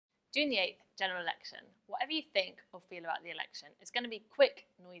During the 8th general election, whatever you think or feel about the election, it's going to be quick,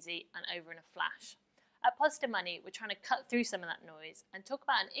 noisy, and over in a flash. At Positive Money, we're trying to cut through some of that noise and talk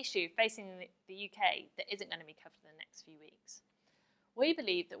about an issue facing the UK that isn't going to be covered in the next few weeks. We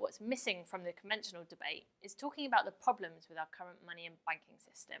believe that what's missing from the conventional debate is talking about the problems with our current money and banking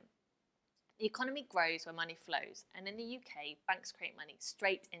system. The economy grows where money flows, and in the UK, banks create money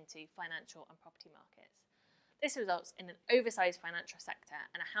straight into financial and property markets. This results in an oversized financial sector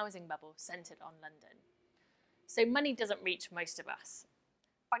and a housing bubble centred on London. So money doesn't reach most of us.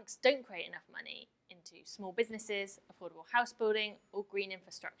 Banks don't create enough money into small businesses, affordable house building, or green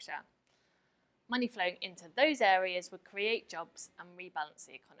infrastructure. Money flowing into those areas would create jobs and rebalance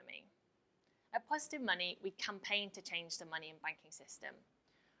the economy. At Positive Money, we campaign to change the money and banking system.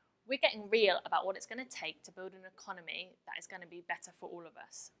 We're getting real about what it's going to take to build an economy that is going to be better for all of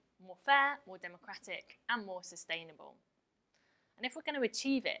us. More fair, more democratic, and more sustainable. And if we're going to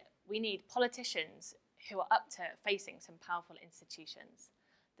achieve it, we need politicians who are up to facing some powerful institutions.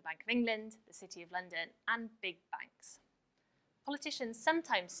 The Bank of England, the City of London, and big banks. Politicians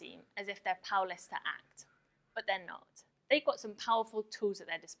sometimes seem as if they're powerless to act, but they're not. They've got some powerful tools at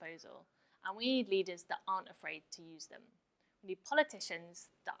their disposal, and we need leaders that aren't afraid to use them. We need politicians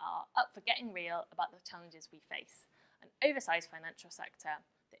that are up for getting real about the challenges we face, an oversized financial sector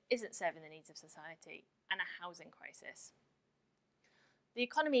that isn't serving the needs of society, and a housing crisis. The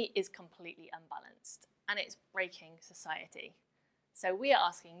economy is completely unbalanced, and it's breaking society. So we are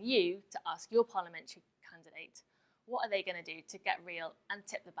asking you to ask your parliamentary candidate, what are they going to do to get real and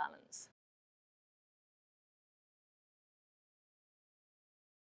tip the balance?